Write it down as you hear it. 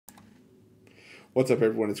What's up,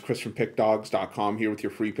 everyone? It's Chris from Pickdawgz.com here with your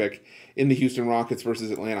free pick in the Houston Rockets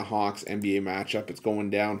versus Atlanta Hawks NBA matchup. It's going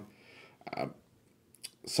down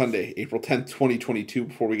Sunday, April 10th, 2022.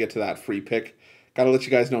 Before we get to that free pick, got to let you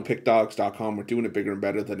guys know Pickdawgz.com. We're doing it bigger and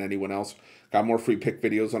better than anyone else. Got more free pick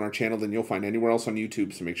videos on our channel than you'll find anywhere else on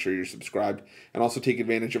YouTube, so make sure you're subscribed. And also take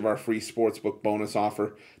advantage of our free Sportsbook bonus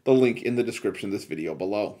offer. The link in the description of this video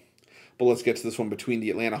below. But let's get to this one between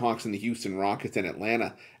the Atlanta Hawks and the Houston Rockets. And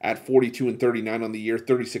Atlanta at 42-39 on the year,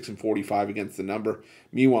 36-45 against the number.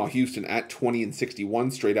 Meanwhile, Houston at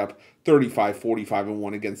 20-61 straight up,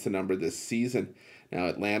 35-45-1 against the number this season. Now,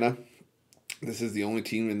 Atlanta, this is the only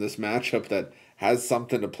team in this matchup that has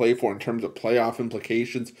something to play for in terms of playoff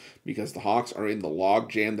implications, because the Hawks are in the log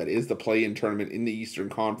jam that is the play-in tournament in the Eastern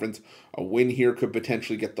Conference. A win here could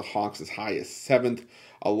potentially get the Hawks as high as 7th.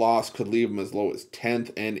 A loss could leave them as low as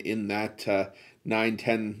 10th. And in that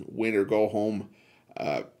 9-10 win or go home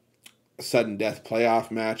sudden death playoff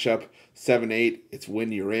matchup, 7-8, it's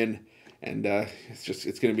win you're in. And it's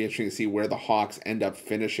going to be interesting to see where the Hawks end up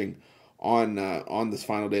finishing on this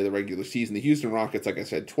final day of the regular season. The Houston Rockets, like I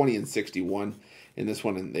said, 20-61 in this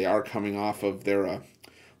one, and they are coming off of their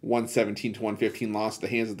 117-115 loss at the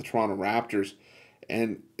hands of the Toronto Raptors.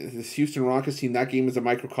 And this Houston Rockets team, that game is a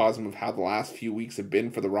microcosm of how the last few weeks have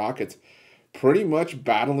been for the Rockets. Pretty much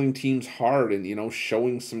battling teams hard and,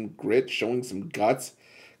 showing some grit, showing some guts.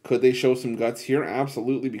 Could they show some guts here?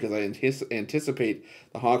 Absolutely, because I anticipate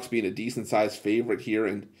the Hawks being a decent-sized favorite here.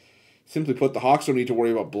 And simply put, the Hawks don't need to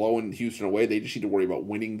worry about blowing Houston away. They just need to worry about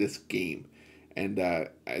winning this game. And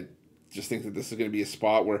I just think that this is going to be a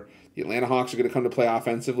spot where the Atlanta Hawks are going to come to play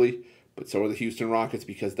offensively, but so are the Houston Rockets,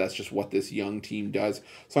 because that's just what this young team does.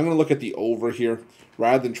 So I'm going to look at the over here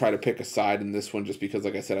rather than try to pick a side in this one, just because,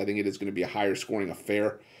 like I said, I think it is going to be a higher scoring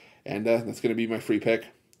affair. And that's going to be my free pick.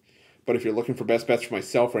 But if you're looking for best bets for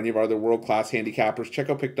myself or any of our other world-class handicappers, check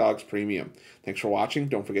out Pick Dawgz Premium. Thanks for watching.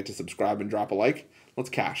 Don't forget to subscribe and drop a like. Let's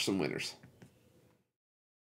cash some winners.